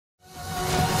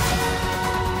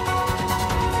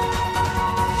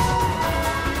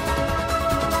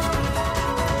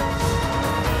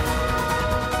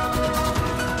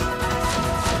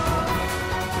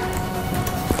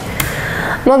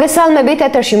მოგესალმებით,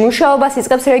 ეთერში მუშაობას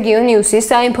იწყებს რეგიონ ნიუსის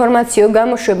საინფორმაციო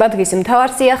გამოშვება დღის მთავარ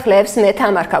სიახლეებს მე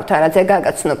თამარ ქავთარაძე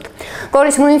გაგაცნობთ.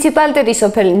 გორის მუნიციპალიტეტის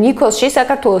სოფელ ნიქოზში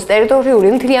საქართველოს ტერიტორიული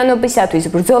მთლიანობისათვის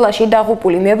ბრძოლაში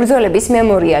დაღუპული მებრძოლების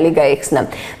მემორიალი გაიხსნა.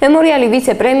 მემორიალი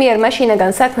ვიცე-პრემიერმა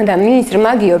შინაგან საქმეთა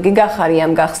მინისტრმა გიორგი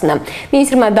გახარიამ გახსნა.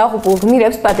 მინისტრმა დაღუპულ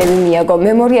გმირებს პატივი მიაგო.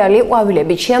 მემორიალი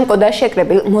ყვავილებით შეამკოდა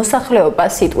შეკრებილ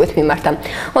მოსახლეობას სიტყვით მიმართა.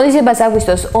 მოდიზებას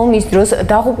აგვისტოს ომის დროს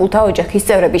დაღუპულთა ოჯახის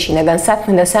წევრები შინაგან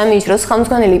საქმეთა სამინისტროს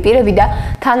ხელმძღვანელი პირები და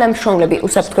თანამშრომლები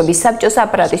უსაფრთხოების საბჭოს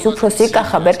აპარატის უფროსი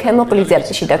კახაბერ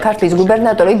ქემოყლიძე და ქართლის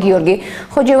გუბერნატორი გიორგი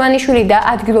ხოჯევანიშვილი და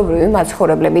ადგილობრივი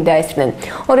მაცხოვრებლები დაესწრნენ.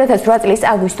 2008 წლის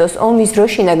აგვისტოს ომის დროს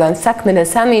შინაგან საქმეთა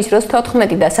სამინისტროს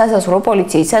 14 და სასაზღვრო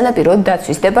პოლიციის სანაპირო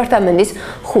დაცვის დეპარტამენტის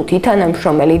 5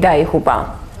 თანამშრომელი დაიღუპა.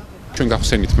 ჩვენ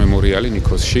გავხსენით მემორიალი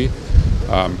ნიქოზში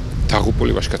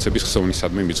დაღუპული ვაჟკაცების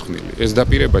ხსოვნისადმი მიძღვნილი. ეს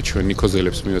დაპირება ჩვენ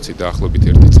ნიქოზელებს მივეცით დაახლოებით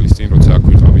 1 წლის წინ, როცა აქ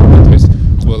ვიყავით დღეს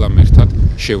ყველამ ერთად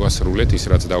შევასრულეთ ის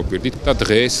რაც დავუპირდით და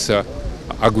დღეს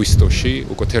აგვისტოში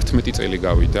უკვე 11 წელი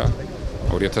გავიდა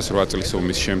 2008 წლის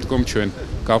ომის შემდგომ ჩვენ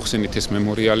გავხსენით ეს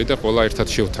მემორიალი და ყველა ერთად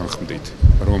შევთანხმდით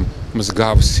რომ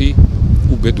მსგავსი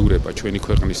უბედურება ჩვენი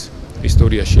ქვეყნის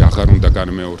ისტორიაში აღარ უნდა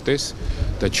განმეორდეს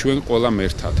და ჩვენ ყველამ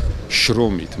ერთად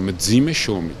შრომით, მძიმე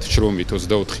შრომით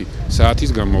 24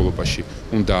 საათის განმავლობაში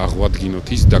უნდა აღვადგინოთ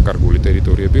ის დაკარგული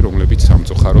ტერიტორიები, რომლებიც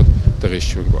სამწუხაროდ დღეს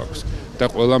ჩვენ გვაქვს და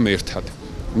ყველამ ერთად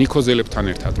ნიქოზელებთან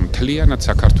ერთად მთლიანად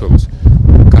საქართველოს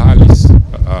გალის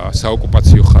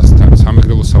საოკუპაციო ხაზთან,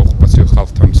 სამეგრელო საოკუპაციო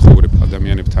ხალხთან მცხოვრებ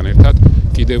ადამიანებთან ერთად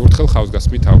კიდევ ერთხელ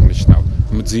ხავსგასმით აღნიშნავ,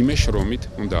 მძიმე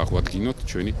შრომით უნდა აღვადგინოთ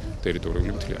ჩვენი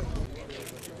ტერიტორიული მთლიანობა.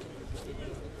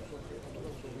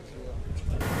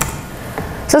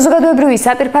 საზოგადოებრივი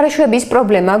საპირფარეშოების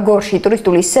პრობლემა გორში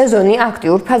ტურისტული სეზონი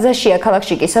აქტიურ ფაზაშია.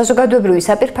 ქალაქში კი საზოგადოებრივი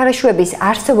საპირფარეშოების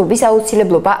არსებობის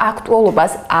აუცილებლობა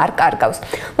აქტუალობას არ კარგავს.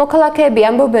 მოქალაქეები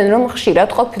ამბობენ, რომ ხშირად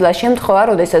ყოფილა შემთხვევა,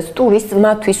 როდესაც ტურისტს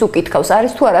მათთვის უკითხავს,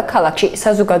 არის თუ არა ქალაქში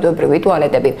საზოგადოებრივი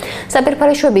ტუალეტები.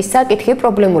 საპირფარეშოების საკითხი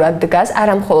პრობლემურად დგას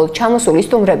არა მხოლოდ ჩამოსული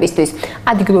სტუმრებისთვის,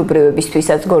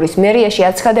 ადგილობრივებისთვისაც. გორის მერიაში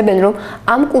აცხადებენ, რომ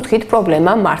ამ კუთხით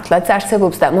პრობლემა მართლაც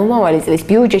არსებობს და მომავალი წლის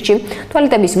ბიუჯეტში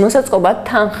ტუალეტების მოსაწყობად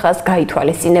თანხას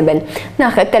გაითვალისწინებენ.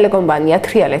 ნახეთ ტელეკომპანია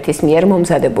თრიალეთის მიერ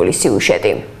მომზადებული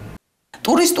სიუჟეტი.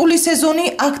 ტურისტული სეზონი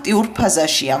აქტიურ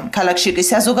ფაზაშია. ქალაქში კი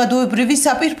საზოგადოებრივი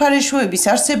საპირფარეშოების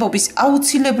არსებობის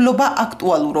აუცილებლობა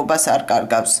აქტუალურობას არ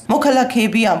კარგავს.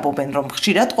 მოქალაქეები ამბობენ, რომ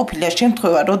ხშირად ყოფილა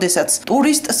შემთხვევა, როდესაც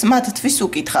ტურისტს მათთვის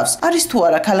უკითხავს, არის თუ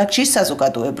არა ქალაქში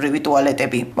საზოგადოებრივი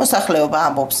ტუალეტები. მოსახლეობა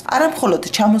ამბობს, არა მხოლოდ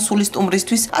ჩამოსული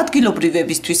სტუმრისთვის,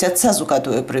 ადგილობრივებისთვისაც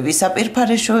საზოგადოებრივი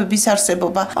საპირფარეშოების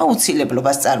არსებობა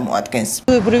აუცილებლობას წარმოადგენს.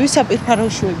 საზოგადოებრივი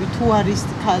საპირფარეშოები თუ არის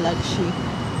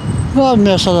ქალაქში?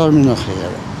 მე სადარ მინახე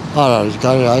არ არის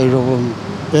აი რომ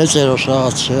ეწეროს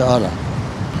რაღაცა არა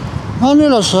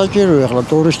მანელა საჭიროა ახლა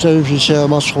ტურისტების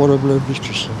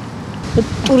მაცხოვრებლებისთვის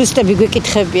ტურისტები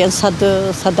გვეკითხებიან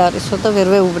სად არისო და ვერ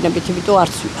ვეუბნებით იმიტომ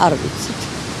არ ვიცით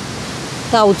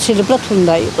და აუცილებლად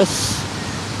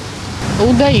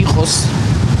უნდა იყოს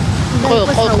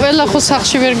ყველა ხო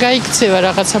სახში ვერ გაიქცევა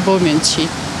რაღაცა მომენტში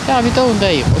და ამიტომ უნდა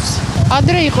იყოს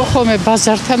ადრე იყო ხოლმე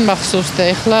ბაზართან მახსოვს და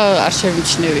ეხლა არ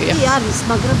შემიჩნევია. არის,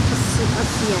 მაგრამ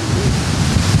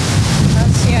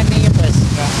ასიანი იყოს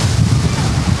რა.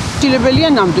 აუცილებელია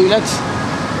ნამდვილად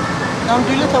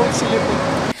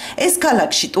აუცილებელი. ეს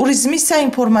ქალაქში ტურიზმის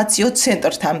საინფორმაციო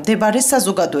ცენტრთან მდებარე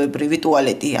საზოგადოებრივი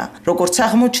ტუალეტია. როგორც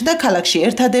აღმოჩნდა, ქალაქში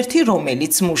ერთადერთი,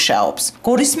 რომელიც მუშაობს.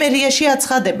 გორის მერიაში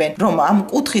აცხადებენ, რომ ამ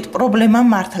კუთხით პრობლემა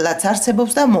მართლაც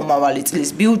არსებობს და მომავალი წლის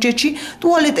ბიუჯეტში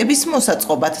ტუალეტების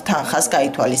მოსაწყობად თანხას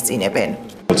გაითვალისწინებენ.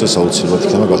 მოწესრიგება აუცილებლად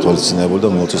იქნება გათვალისწინებული და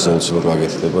მოწესრიგება აუცილებლად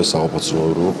გაგეთდება საყოფაცრუო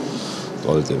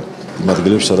ტუალეტები. იმ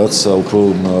ადგილებში, სადაც უფრო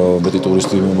მეტი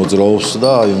ტურისტი მოძრაობს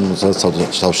და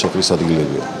სადაც თავშეკრის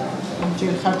ადგილებია.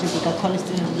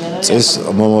 წელს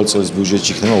მომავალ წელს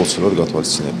ბიუჯეტში იქნება აუცილებლად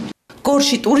გათვალისწინებული.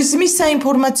 გორში ტურიზმის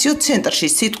საინფორმაციო ცენტრში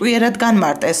სიტყვიერად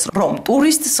განმარტეს, რომ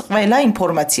ტურისტს ყველა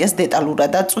ინფორმაციას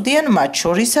დეტალურად აწვდიან, მათ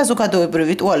შორის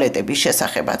საზოგადოებრივი ტუალეტების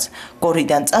შესახებაც.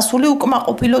 გორიდან წასული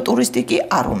უკმაყოფილო ტურისტი კი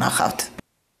არ უნახავთ.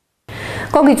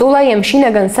 გოგი წულაიამ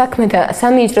შინაგან საქმეთა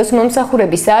სამინისტროს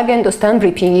მომსახურების სააგენტოსთან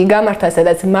ბრიფინგი გამართა,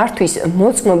 სადაც მართვის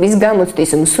მოწმობის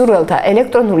გამოცდის მსურველთა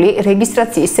ელექტრონული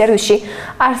რეგისტრაციის სერვისში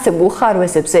არსებულ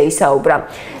ხარვეზებზე ისაუბრა.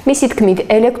 მისი თქმით,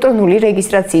 ელექტრონული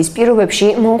რეგისტრაციის პირობებში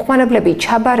მომხმარებლები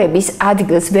ჩაბარების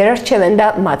ადგილს ვერ არჩევენ და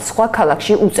მათ სხვა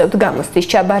ქალაქში უწევთ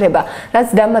გამოცდის ჩაბარება, რაც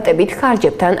დამატებით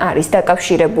ხარჯებთან არის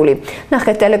დაკავშირებული.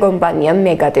 ნახეთ ტელეკომპანია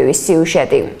მეგა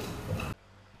სიუჟეტი.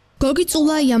 გოგი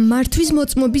წულაიამ მართვის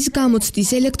მოწმობის გამოცდის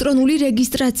ელექტრონული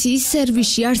რეგისტრაციის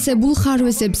სერვისში არსებულ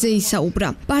ხარვეზებზე ისაუბრა.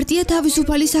 პარტია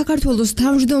თავისუფალი საქართველოს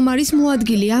თავმჯდომარის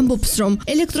მოადგილე ამბობს, რომ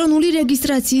ელექტრონული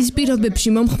რეგისტრაციის პირობებში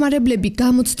მომხმარებლები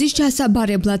გამოცდის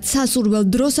ჩასაბარებლად სასურველ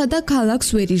დროსა და ქალაქს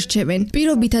ვერ ირჩევენ.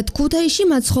 პირობითად ქუთაისში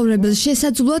მაცხოვრებელს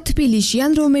შესაძლოა თბილისში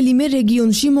ან რომელიმე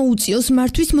რეგიონში მოუწიოს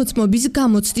მართვის მოწმობის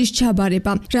გამოცდის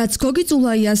ჩაბარება, რაც გოგი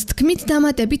წულაიას თქმით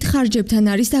დამატებით ხარჯებთან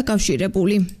არის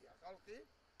დაკავშირებული.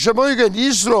 შემოიგენ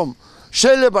ის რომ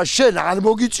შეიძლება შენ არ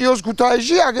მოგიწიოს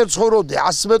ქუთაისში, აგერ ცხოვრობდე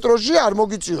 100 მეტროში არ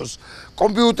მოგიწიოს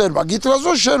კომპიუტერმა გითხრას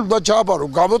რომ შენ უნდა ჩააბარო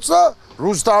გამოცდა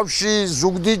რუსთავში,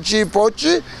 ზუგდიდში,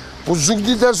 ფოთში,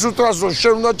 ზუგდიდეს უთრას რომ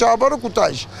შენ უნდა ჩააბარო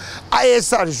ქუთაისში. აი ეს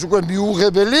არის უკვე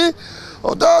მიუღებელი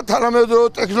და თანამედროვე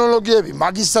ტექნოლოგიები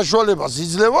მაგის საშუალებას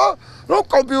იძლევა რომ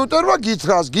კომპიუტერმა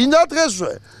გითხრას გინდა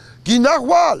დღესვე, გინდა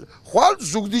ხვალ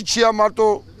ზუგდიდშია მარტო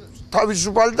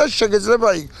თავისუფალი და შეგეძლება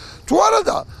იქ. თუ არა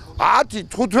და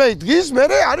 10-15 დღის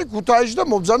მერე არის ქუთაისში და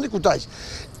მომბრძანდი ქუთაისში.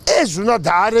 ეს უნდა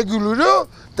დაარეგულირო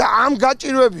და ამ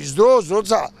გაჭირვების დროს,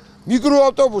 როცა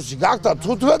მიკროავტობუსი გახდა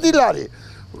 15 ლარი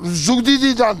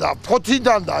ზუგდიდიდან და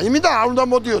ფოთიდან და იმიდან არ უნდა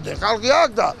მოდიოდნენ ხალხი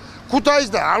აქ და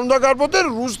ქუთაისიდან არ უნდა გარბოდნენ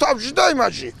რუსთავში და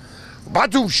იმაში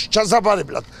ბათუმში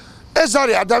ჩასაბარებლად. ეს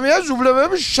არის ადამიანის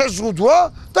უბლებების შეზღუდვა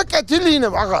და კეთილი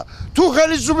ინება. ახლა თუ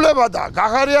ხელისუფლება და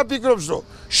გაღარია ფიქრობს რომ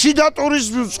შიდა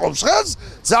ტურიზმი უწყობს ხელს,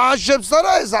 ძალიან შემცდა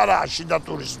რა ეს არაა შიდა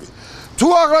ტურიზმი. თუ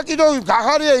ახლა კიდევ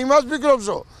გაღარია იმას ფიქრობს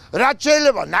რომ რაც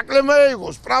შეიძლება ნაკლებმა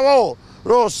იყოს პრავაო,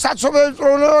 რომ საცობების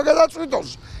პრობლემა გადაწყვიტოს,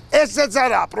 ესეც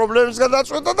არაა პრობლემის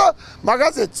გადაწყვეტა და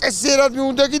მაგაზე წესიერად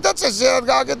მიუნდეგი და წესიერად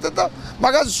გააკეთეთ და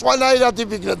მაგაზე სხვანაირად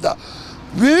იფიქრეთ და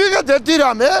მივიღეთ ერთი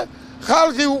რამე,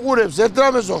 ხალხი უყურებს ერთ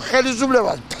რამეს რომ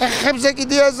ხელისუფლებას ფეხებზე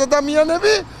კიდია ეს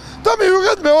ადამიანები და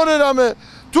მივიღეთ მეორე რამე,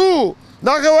 თუ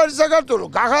ნახევარი საქართველო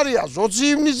გაღარიას 20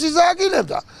 ივნისის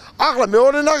ააგინებდა. ახლა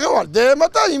მეორე ნახევარი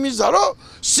დაემატა იმისა, რომ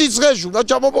სიცხეში უნდა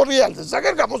ჩამოპორიალდეს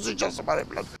აგერ გამოცდის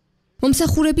ჩასაბარებლად.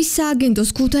 მომსახურების სააგენტოს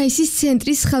ქუთაისის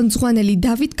ცენტრის ხელმძღვანელი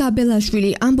დავით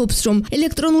გაბელაშვილი ამბობს, რომ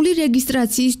ელექტრონული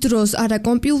რეგისტრაციის დროს არა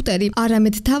კომპიუტერი,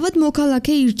 არამედ თავად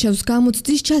მოქალაქე ირჩევს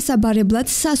გამოცდის ჩასაბარებლად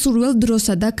სასურველ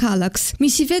დროსა და ქალაქს.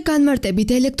 მისივე განმარტებით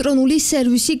ელექტრონული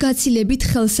სერვისი გაცილებით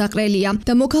ხელსაყრელია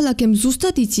და მოქალაქემ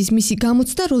ზუსტად იცის მისი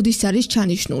გამოცდა როდის არის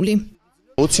ჩანიშნული.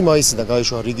 20 მაისიდან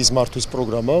გაიშვა რიგის მართვის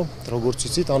პროგრამა, როგორც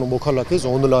იცით, ანუ მოქალაქეს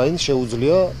ონლაინ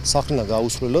შეუძლია სახლიდან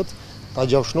გაუსვლელად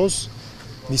დაჯავშნოს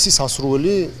მისი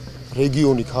სასურველი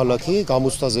რეგიონი, ქალაქი,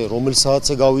 გამოცდაზე რომელ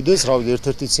საათზე გავიდეს,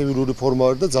 ერთ-ერთი ცივილური ფორმა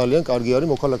არის და ძალიან კარგი არის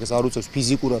მოქალაქეს არ უწევს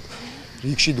ფიზიკურად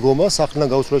რიგში დგომა, სახლიდან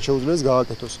გაუსვლელად შეუძლია ეს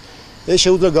გააკეთოს. ეს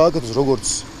შეუძლია გააკეთოს როგორც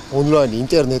ონლაინ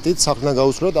ინტერნეტით, სახლიდან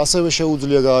გაუსვლელად, ასევე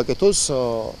შეუძლია გააკეთოს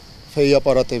ფეი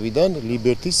აპარატებიდან,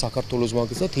 ლიბერტის, საქართველოს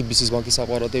ბანკის და TBC-ის ბანკის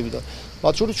აპარატებიდან.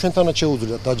 მათ შორის ჩვენთანაც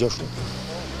შეუძლია დაჯავშნო.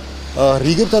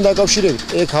 რიგებთან დაკავშირებით,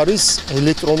 ეგ არის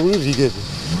ელექტრონული რიგები.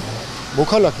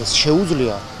 მოქალაქეს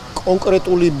შეუძლია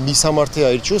კონკრეტული მისამართი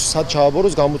აირჩიოს, სად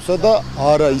ჩააბაროს გამოცდა და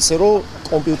არა ისე რომ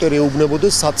კომპიუტერი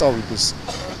ეუბნებოდეს საწავლიდეს.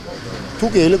 თუ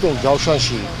კი ელექტრონულ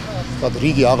ჯავშანში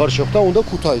რიგი აღარ შეხვდა, უნდა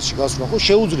ქუთაისში გასვლა, ხო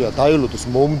შეუძლია დაელოდოს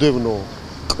მომდევნო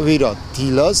კვირა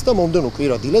დილას და მომდევნო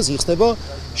კვირა დილას იხსნება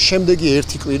შემდეგი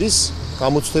ერთი კვირის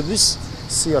გამოცდების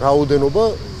რაოდენობა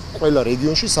ყველა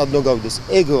რეგიონში სად უნდა გავიდეს.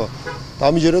 ეგ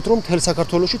დამიჯერეთ რომ მთელ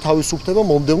საქართველოში თავისუფლდება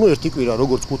მომდევნო ერთი კვირა,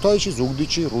 როგორც ქუთაისში,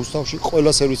 ზუგდიდში, რუსთავში,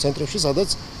 ყველა სერვის ცენტრებში, სადაც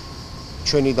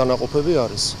ჩვენი დანაყოფები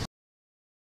არის.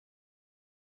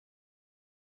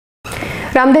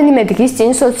 რამდენიმე დღის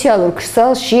წინ სოციალურ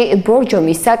ქსელში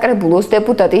ბორჯომის საკრებულოს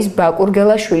დეპუტატის ბაკურ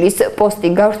გელაშვილის პოსტი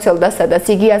გავრცელდა, სადაც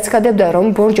იგი აცხადებდა, რომ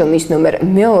ბორჯომის ნომერ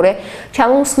 2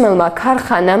 ჩამოსხმელმა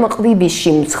ქარხანამ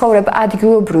ყვიბისში მცხოვრებ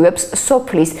ადგილობრივებს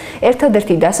სოფლის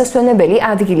ერთადერთი დასასვენებელი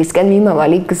ადგილისკენ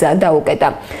მიმავალი გზა დაუკეტა.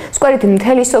 სკვერით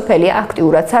მთელი სოფელი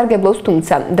აქტიურად სარგებლობს,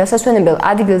 თუმცა დასასვენებელ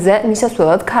ადგილზე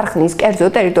მისასვლელად ქარხნის კერძო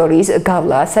ტერიტორიის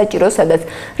გავლაა საჭირო, სადაც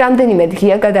რამდენიმე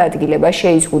დღეა გადაადგილება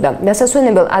შეიზღუდა.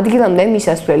 დასასვენებელ ადგილამდე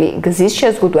მისასვლელი გზის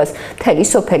შეზღუდვას მთელი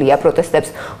სოფელი აპროტესტებს.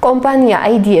 კომპანია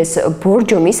IDS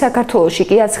ბორჯომი საქართველოში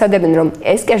კი აცხადებენ, რომ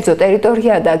ეს კერძო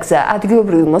ტერიტორია და გზა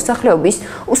ადგილობრივი მოსახლეობის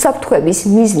უსაფრთხოების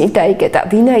მიზნით დაიკეტა,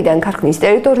 ვინაიდან ქარხნის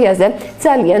ტერიტორიაზე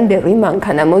ძალიან ბევრი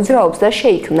მანქანა მოძრაობს და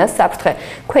შეიქმნა საფრთხე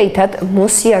ქვეითად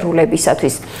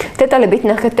მოსიარულეებისათვის. დეტალებით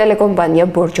ნახეთ ტელეკომპანია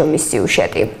ბორჯომის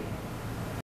სიუჟეტი.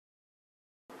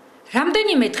 რამდენი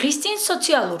რამდენიმე დღის წინ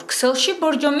სოციალურ ქსელში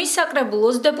ბორჯომის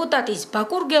საკრებულოს დეპუტატის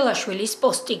ბაკურ გელაშვილის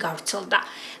პოსტი გავრცელდა,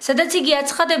 სადაც იგი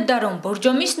აცხადებდა, რომ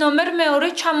ბორჯომის ნომერ მეორე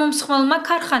ჩამომსხმელმა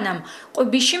ქარხანამ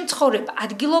ყვიბიში მცხოვრებ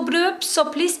ადგილობრივებს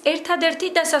სოფლის ერთადერთი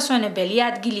დასასვენებელი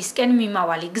ადგილისკენ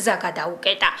მიმავალი გზა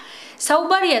გადაუკეტა.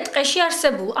 საუბარია ტყეში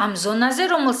არსებულ ამ ზონაზე,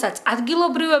 რომელსაც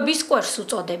ადგილობრივების კვერს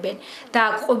უწოდებენ და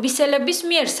აქ ყვიბისელების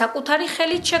მიერ საკუთარი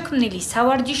ხელით შექმნილი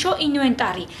სავარჯიშო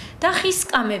ინვენტარი და ხის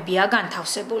სკამებია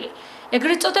განთავსებული.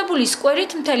 ეგრეთ წოდებული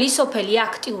სკვერით მთელი სოფელი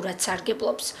აქტიურად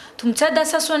სარგებლობს, თუმცა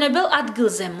დასასვენებელ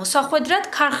ადგილზე მოსახვედრად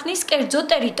ქარხნის კერძო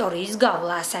ტერიტორიის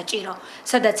გავლაა საჭირო,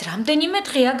 სადაც რამდენიმე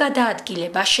დღეა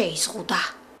გადაადგილება შეიზღუდა.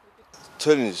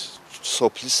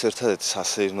 სოფლის ერთადერთი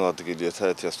სასეირნო ადგილი,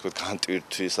 ერთადერთი ასე ვთქვათ,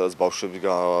 განტვირთვი, სადაც ბავშვები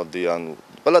გავადიან.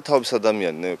 ყველა თავის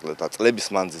ადამიანი ნეკლე და წლების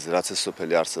მანძილზე რაც ეს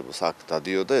სოფელი არსებობს, აქ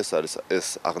დადიოდა, ეს არის ეს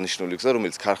აღნიშნული გზა,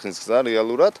 რომელიც ქარხნის გზა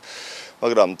რეალურად,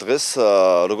 მაგრამ დღეს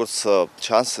როგორც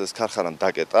ჩანს, ეს ქარხანამ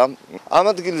დაკეტა. ამ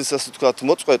ადგილის ასე ვთქვათ,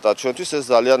 მოწყვეტა ჩვენთვის ეს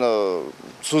ძალიან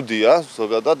ცუდია,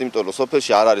 ზოგადად, იმიტომ რომ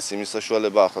სოფელში არ არის იმის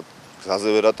საშუალება, ახლა გზაზე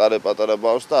ვერ ატარებ პატარა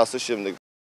ბავშვს და ასე შემდეგ.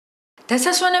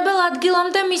 დასასვენებელ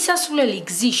ადგილამდე მისასვლელი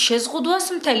გზის შეზღუდვას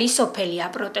მთელი სოფელი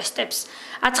აპროტესტებს.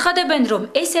 აცხადებენ, რომ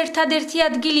ეს ერთადერთი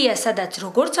ადგილია, სადაც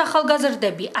როგორც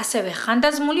ახალგაზრდები, ასევე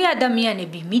ხანდაზმული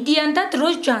ადამიანები მიდიან და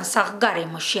დროს ჯანსაღ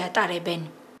გარემოში ატარებენ.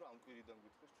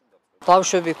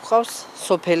 ბავშვები გვყავს,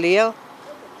 სოფელია,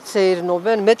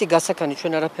 სეირნობენ, მეტი გასაქანი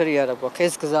ჩვენ არაფერი არ აქვს.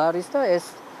 ეს გზა არის და ეს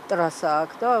ტრასა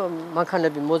აქვს და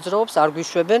მანქანები მოძრაობს, არ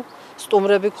გვიშვებენ.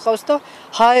 სტუმრები გვყავს და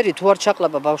ჰაერი თუ არ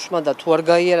ჩაყლება ბავშვმა და თუ არ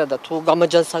გაიარა და თუ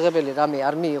გამაჯანსაღებელი რამე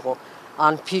არ მიიღო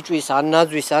ან ფიჭვის ან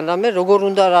ნაძვის ან რამე როგორ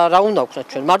უნდა რა უნდა ვქნათ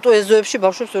ჩვენ მარტო ეზოებში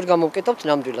ბავშვებს ვერ გამოვკეტავთ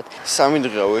ნამდვილად 3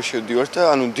 დღეა შევდივართ და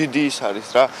ანუ დიდი ის არის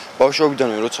რა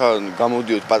ბავშვობიდანვე როცა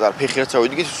გამოვდიოდ პატარა ფეხი რაც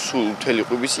ავიდგით სულ მთელი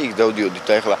ყვიბისი იქ დავდიოდით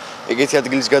და ეხლა ეგეთი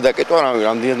ადგილის გადაკეტვა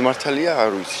რამდენად მართალია არ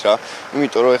ვიცი რა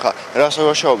იმიტომ რომ ეხლა რას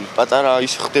ვაშაობთ პატარა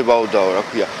ის ხდებაოდაო რა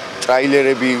ქვია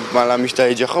ტრაილერები მალამის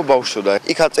დაეჯახო ბავშვო და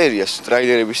იქ აწერია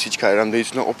ტრაილერების სიჩქარე რამდენი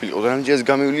ცნო ყოფილიყო და რამდენიც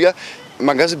გამივლია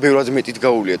მაგაზე ბევრად მეტით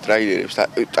გაუვლია ტრაილერებს და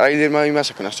ტრაილერმა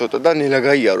იმას აკნა ცოტა და ნელა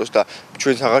გაიაროს და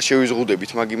ჩვენც აღარ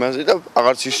შევიზღუდებით მაგ იმაზე და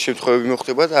აღარც ის შემთხვევები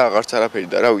მოხდება და აღარც არაფერი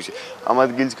და რა ვიცი ამ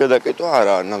ადგილის გადაკეტვა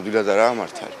არა ნამდვილად არაა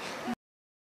მართალი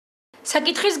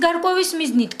საკითხის გარკვევის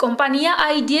მიზნით კომპანია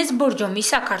IDS ბორჯომის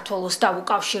საქართველოს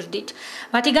დაუკავშირდით.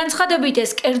 მათი განცხადებით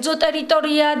ეს კერძო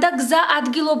ტერიტორიაა და გზა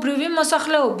ადგილობრივი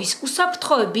მოსახლეობის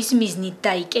უსაფრთხოების მიზნით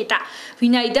დაიკეტა.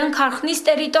 ვინაიდან ქარხნის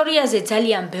ტერიტორიაზე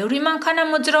ძალიან ბევრი მანქანა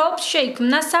მოძრაობს,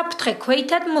 შეიქმნა საფრთხე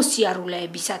ქვეითად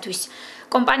მოსიარულეებისათვის.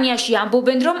 კომპანიაში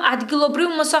ამბობენ, რომ ადგილობრივ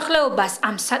მოსახლეობას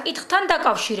ამ საკითხთან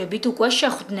დაკავშირებით უკვე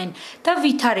შეხვდნენ და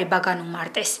ვითარება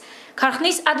განუმარტეს.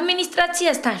 ქარხნის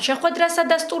ადმინისტრაციასთან შეხვედრას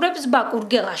ადასტურებს ბაკურ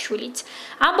გელაშვილიც.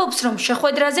 ამბობს, რომ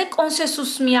შეხვედრაზე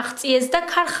კონსენსუსს მიაღწიეს და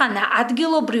ქარხანა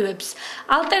ადგილობრივებს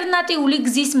ალტერნატიული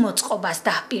გზის მოწყობას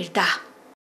დაჰპირდა.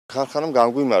 ქარხანამ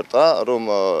განგვიმარტა, რომ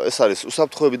ეს არის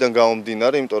უსაფრთხოებიდან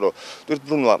გამომდინარე, იმიტომ რომ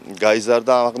ტვირთბრუნვა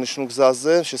გაიზარდა აღნიშნულ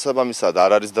გზაზე, შესაბამისად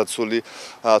არ არის დაცული,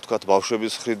 თქვათ,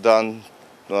 ბავშვების მხრიდან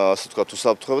ასე ვთქვათ,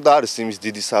 უსაფრთხოება და არის იმის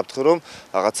დიდი საფრთხე, რომ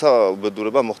რაღაცა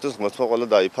უბედურება მოხდეს, ღმერთმა ყველა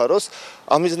დაიფაროს.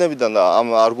 ამ მიზნებიდან და ამ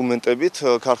არგუმენტებით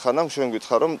ქარხანამ ჩვენ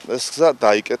გითხრა, რომ ეს გზა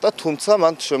დაიკეტა, თუმცა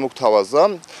მან შემოგთავაზა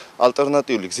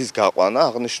ალტერნატიული გზის გაყვანა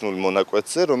აღნიშნული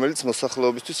მონაკვეთზე, რომელიც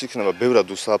მოსახლეობისთვის იქნება ბევრად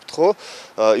უსაფრთხო,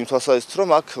 იმ თვალსაზრისით, რომ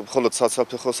აქ მხოლოდ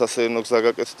საცალფეხო სასეირნო გზა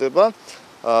გაკეთდება.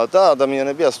 და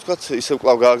ადამიანები ასე ვთქვათ, ისევ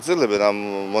კვლავ გააგრძელებენ ამ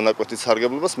მონაკვეთის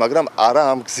სარგებლობას, მაგრამ არა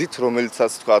ამ გზით,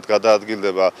 რომელიცაც ვთქვათ,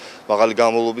 გადაადგილდება მაღალი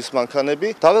გამავლობის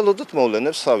მანქანები. დაველოდოთ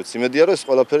მოვლენებს, ავიც, იმედია, რომ ეს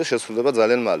ყველაფერი შესრულდება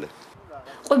ძალიან მალე.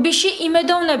 ყვიბიში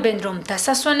იმედოვნებენ, რომ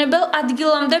დასასვენებელ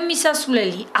ადგილამდე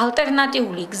მისასვლელი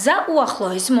ალტერნატიული გზა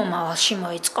უახლოეს მომავალში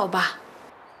მოეწყობა.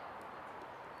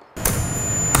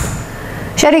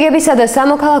 შერიგებისა და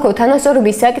სამოქალაქო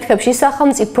თანასწორობის საკითხებში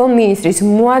სახელმწიფო მინისტრის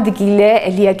მოადგილე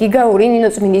ელია გიგაური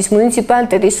ნინოწმინდის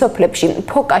მუნიციპალიტეტის სოფლებში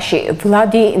ფოკაში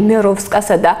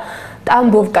ვლადიმიროვსკასა და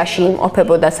ტამბოვკაში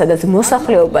იმყოფებოდა, სადაც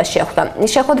მოსახლეობას შეხვდა.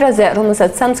 შეხვედრაზე,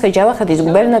 რომელსაც სამცხე-ჯავახეთის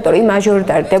გუბერნატორი,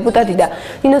 მაჟორიტარი დეპუტატი და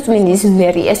ნინოწმინდის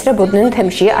მერი ესწრებოდნენ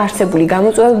თემში არსებული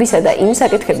გამოწვევებისა და იმ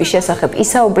საკითხების შესახებ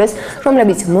ისაუბრეს,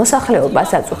 რომლებიც მოსახლეობას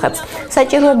აწუხებს.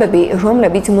 საჭიროებები,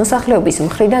 რომლებიც მოსახლეობის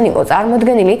მხრიდან იყო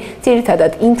წარმოდგენილი,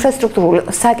 ძირითადად ინფრასტრუქტურულ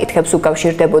საკითხებს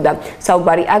უკავშირდებოდა.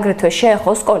 საუბარი აგრეთვე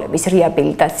შეეხო სკოლების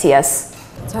რეაბილიტაციას.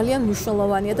 ძალიან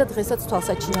მნიშვნელოვანია და დღესაც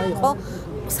თვალსაჩინო იყო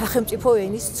სახელმწიფო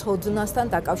ენის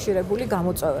ცოდნასთან დაკავშირებული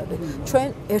გამოწვევები. ჩვენ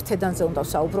ერთედანზე უნდა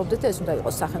ვსაუბრობდეთ, ეს უნდა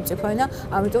იყოს სახელმწიფო ენა,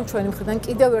 ამიტომ ჩვენი მხრიდან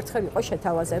კიდევ ერთხელ იყო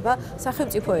შეთავაზება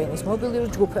სახელმწიფო ენის მობილური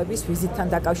ჯგუფების ვიზიტთან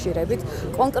დაკავშირებით,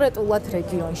 კონკრეტულად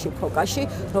რეგიონში ფოკაში,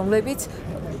 რომლებიც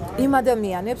იმ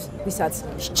ადამიანებს, ვისაც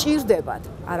სჭირდებათ,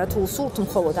 არათუ სულთ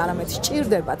მხოლოდ, არამედ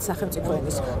სჭირდებათ სახელმწიფო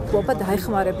ენის ფლობა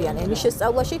დაეხმარებიან ენის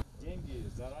შესწავლაში.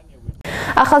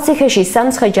 ახალციხეში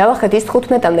სამცხე-ჯავახეთის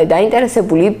 15-მდე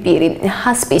დაინტერესებული პირი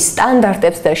ჰასპის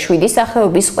სტანდარტებს და 7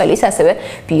 სახეობის ყველის, ასევე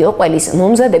ბიოყველის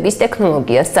მომზადების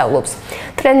ტექნოლოგიას სწავლობს.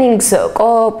 ტრენინგს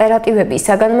კოოპერატივების,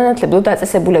 საგანმანათლებლო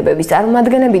დაწესებულებების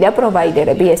წარმომადგენლები და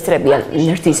პროვაიდერები ესწრებიან.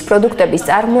 ნერთის პროდუქტების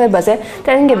წარმოებაზე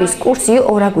ტრენინგების კურსი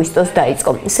 2 აგვისტოს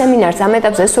დაიწყო. სემინარს ამ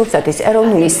ეტაპზე სურსათის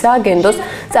ეროვნული სააგენტოს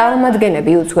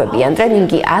წარმომადგენლები უძღვებიან.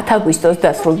 ტრენინგი 10 აგვისტოს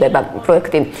დასრულდება.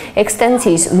 პროექტი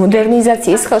ექსტენსიის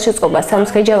მოდერნიზაციის ხელშეწყობა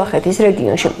სამცხე-ჯავახეთის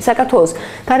რეგიონში. საქართველოს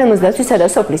გარემოს დაცვისა და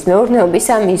სოფლის მეურნეობის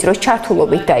სამინისტროს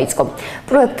ჩართულობით დაიწყო.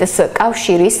 პროექტს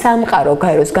კავშირი სამყარო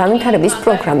გაეროს განვითარების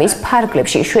პროგრამის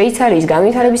ფარგლებში შვეიცარიის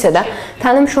განვითარებისა და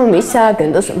თანამშრომლობის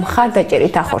სააგენტოს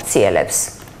მხარდაჭერით ახორციელებს.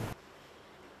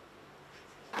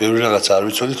 ბევრი რაღაცა არ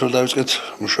ვიცოდით, რომ დავიწყეთ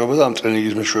მუშაობა და ამ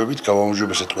ტრენინგის მეშვეობით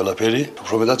გავაუმჯობესეთ ყველაფერი.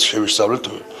 უფრო მეტად შევისწავლეთ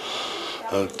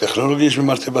ტექნოლოგიის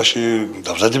მიმართებაში,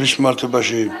 დამზადების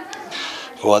მიმართებაში.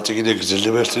 ვაწი კიდე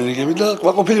გრძელდება ეს ტრენინგები და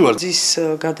ყვაყოფილი ვარ. ის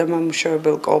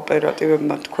გადამამუშავებელ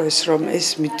კოოპერატივებმა თქვეს, რომ ეს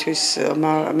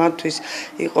მათთვის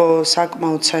იყო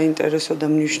საკმაოდ საინტერესო და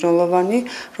მნიშვნელოვანი,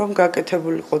 რომ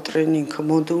გაკეთებული იყო ტრენინგ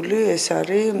მოდული, ეს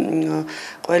არის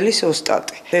ყველის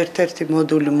ოსტატი. ერთ-ერთი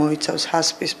მოდული მოიცავს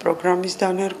ჰასპის პროგრამის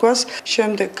დანერგვას,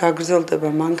 შემდეგ გაგრძელდება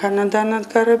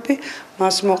მანქანადანადგარები,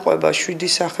 მას მოყვება 7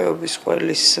 სახეობის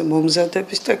ყველის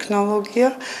მომზადების ტექნოლოგია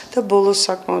და ბოლოს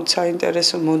საკმაოდ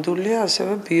საინტერესო მოდულია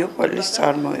ასევე ბიოყველის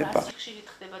წარმოება.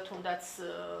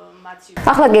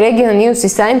 ახლა კი რეგიონ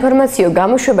ნიუსის საინფორმაციო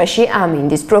გამოშვებაში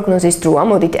ამინდის პროგნოზის დროა.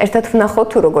 მოდით ერთად ვნახოთ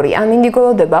თუ როგორი ამინდი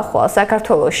გველოდება ხვალ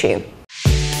საქართველოში.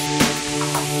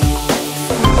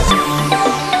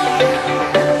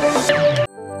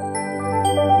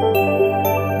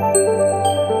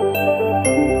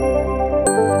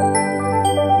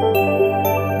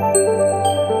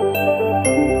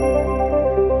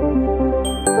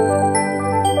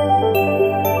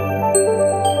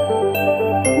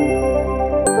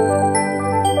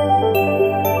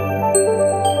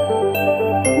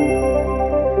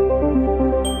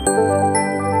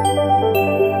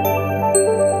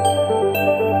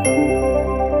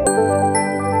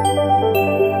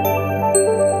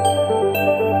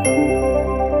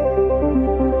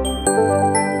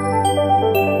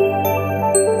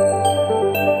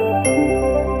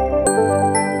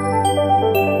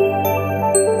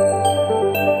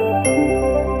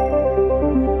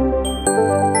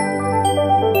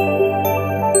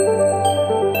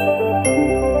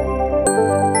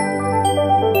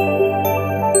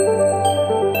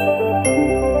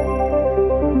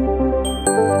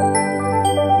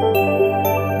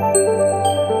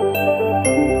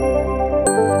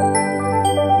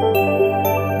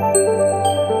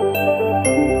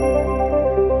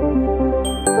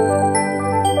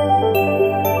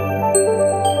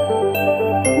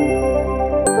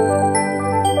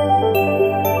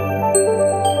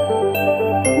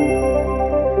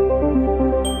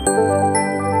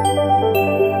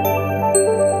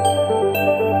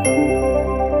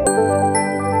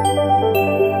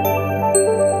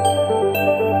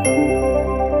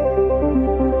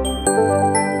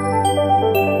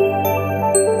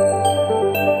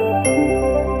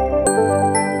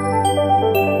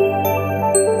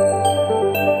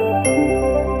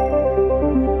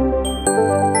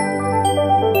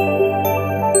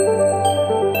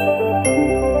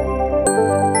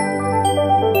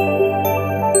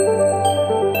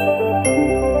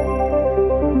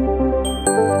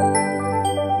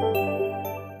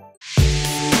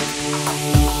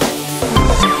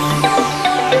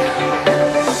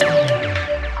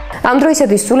 ამ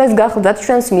დროისათვის სულ ეს გახლდათ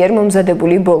ჩვენს მიერ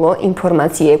მომზადებული ბოლო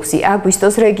ინფორმაცია. 6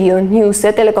 აგვისტოს რეგიონ ნიუსზე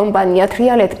ტელეკომპანია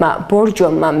თრიალეთმა,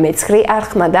 ბორჯომმა, მეცხრე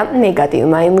არხმა და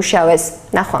მეგატივმა იმუშავეს.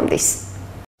 ნახვამდის.